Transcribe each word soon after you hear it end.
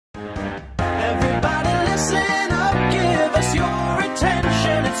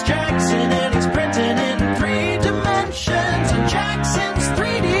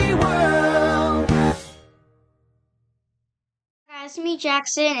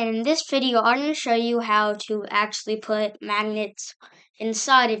Jackson, and in this video I'm going to show you how to actually put magnets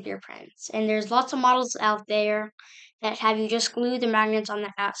inside of your prints. And there's lots of models out there that have you just glue the magnets on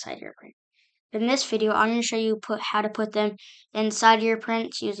the outside of your print. In this video I'm going to show you how to put them inside of your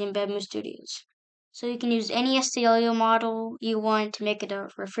prints using Bambu Studios. So you can use any STL model you want to make it a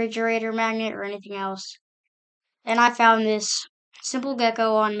refrigerator magnet or anything else. And I found this simple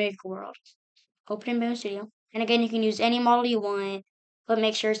gecko on MakerWorld. Open in Bambu Studio. And again, you can use any model you want, but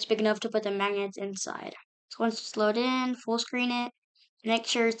make sure it's big enough to put the magnets inside. So once it's loaded in, full screen it, make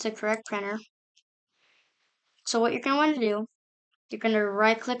sure it's the correct printer. So what you're going to want to do, you're going to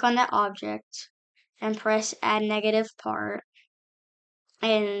right click on that object and press add negative part.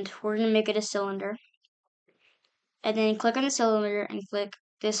 And we're going to make it a cylinder. And then click on the cylinder and click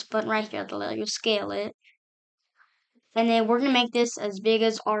this button right here to let you scale it. And then we're going to make this as big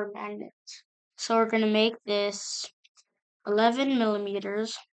as our magnet. So we're going to make this 11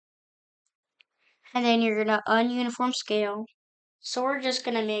 millimeters. And then you're going to ununiform scale. So we're just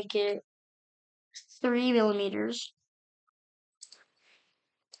going to make it 3 millimeters.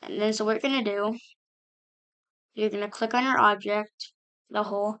 And then so what you're going to do, you're going to click on your object, the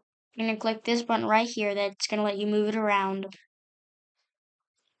hole. You're going to click this button right here that's going to let you move it around.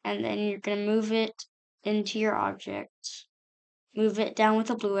 And then you're going to move it into your object. Move it down with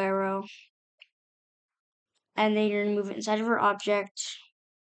a blue arrow. And then you're going to move it inside of your object.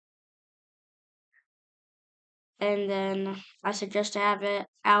 And then I suggest to have it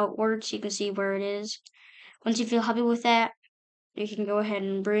outward so you can see where it is. Once you feel happy with that, you can go ahead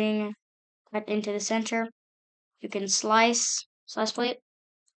and bring that into the center. You can slice plate.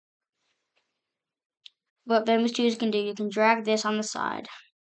 What Bambu Studios can do, you can drag this on the side.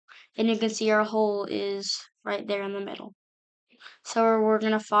 And you can see our hole is right there in the middle. So we're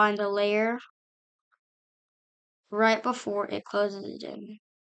going to find a layer right before it closes it in.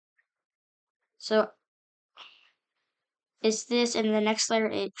 So it's this, and the next layer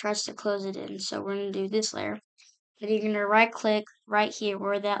it tries to close it in. So we're going to do this layer. And you're going to right click right here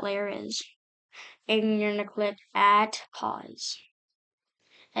where that layer is. And you're going to click add pause.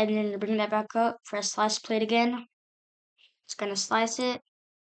 And then to bring that back up, press slice plate again. It's going to slice it.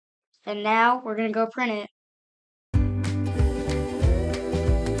 And now we're going to go print it.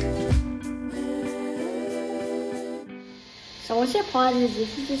 So once it pauses,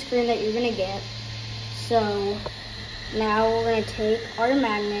 this is the screen that you're going to get. So now we're going to take our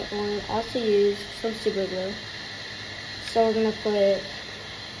magnet and we're going to also use some super glue. So we're going to put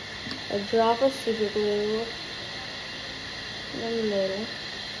a drop of super glue in the middle.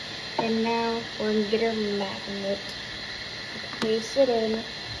 And now we're going to get our magnet, place it in.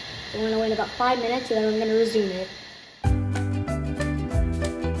 We're going to wait about 5 minutes and then we're going to resume it.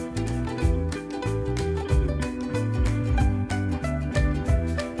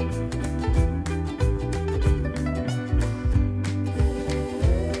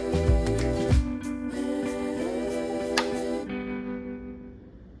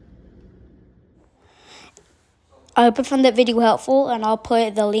 I hope you found that video helpful, and I'll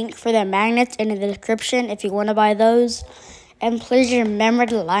put the link for the magnets in the description if you want to buy those. And please remember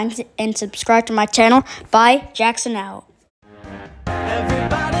to like and subscribe to my channel. Bye, Jackson out.